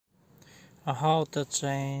How to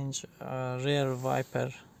change rear wiper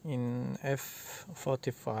in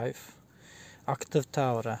F45 Active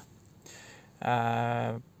Tourer.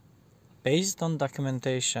 Based on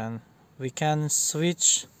documentation, we can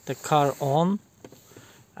switch the car on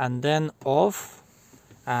and then off,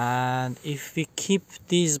 and if we keep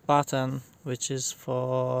this button, which is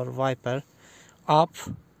for wiper, up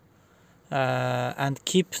and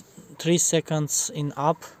keep 3 seconds in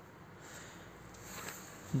up,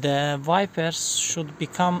 the wipers should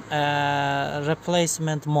become a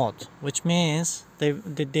replacement mode, which means they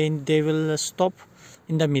will stop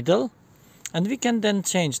in the middle and we can then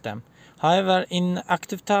change them. However, in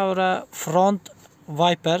Active Tourer, front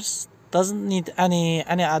wipers doesn't need any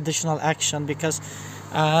additional action, because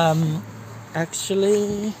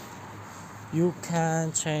actually you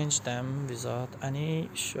can change them without any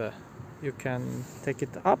issue. You can take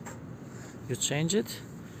it up, you change it,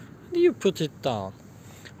 and you put it down.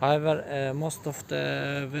 However, most of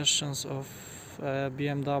the versions of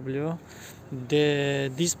BMW,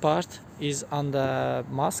 this part is on the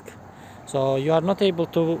mask, so you are not able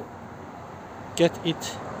to get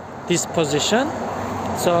it this position.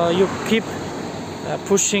 So you keep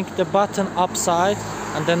pushing the button upside,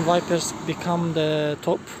 and then wipers become the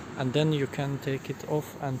top, and then you can take it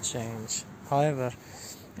off and change. However,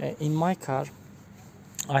 in my car,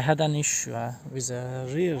 I had an issue with a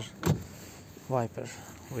rear wiper,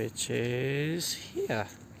 which is here.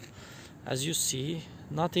 As you see,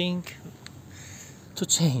 nothing to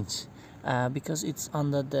change because it's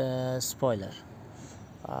under the spoiler.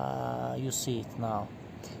 You see it now.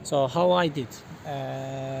 So how I did,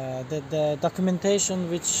 the documentation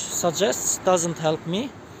which suggests doesn't help me.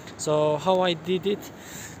 So how I did it,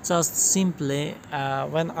 just simply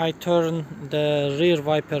when I turn the rear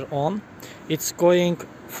wiper on, it's going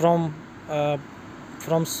from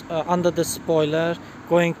under the spoiler,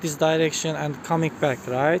 going this direction and coming back,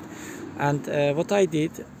 right? And what I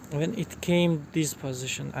did, when it came this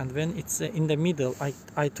position and when it's in the middle,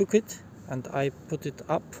 I took it and I put it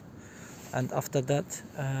up, and after that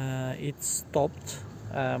it stopped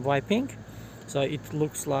wiping, so it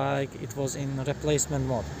looks like it was in replacement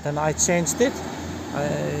mode. Then I changed it,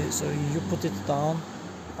 so you put it down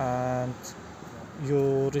and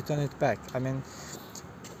you return it back. I mean,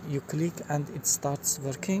 you click and it starts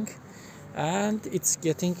working, and it's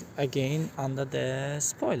getting again under the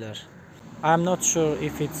spoiler. I'm not sure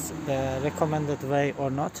if it's the recommended way or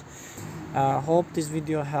not. Hope this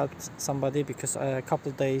video helped somebody, because a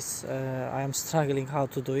couple days I am struggling how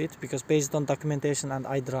to do it, because based on documentation and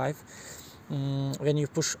I drive, when you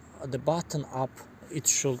push the button up, it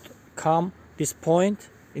should come this point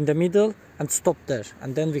in the middle and stop there,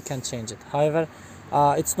 and then we can change it. However,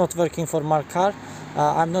 it's not working for my car.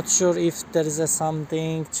 I'm not sure if there is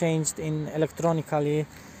something changed in electronically,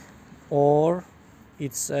 or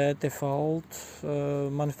it's default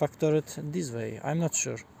manufactured this way. I'm not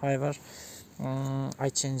sure. However, I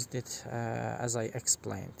changed it as I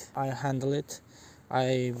explained. I handle it,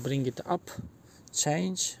 I bring it up,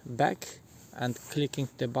 change, back, and clicking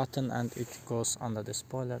the button, and it goes under the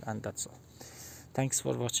spoiler, and that's all. Thanks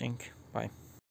for watching. Bye.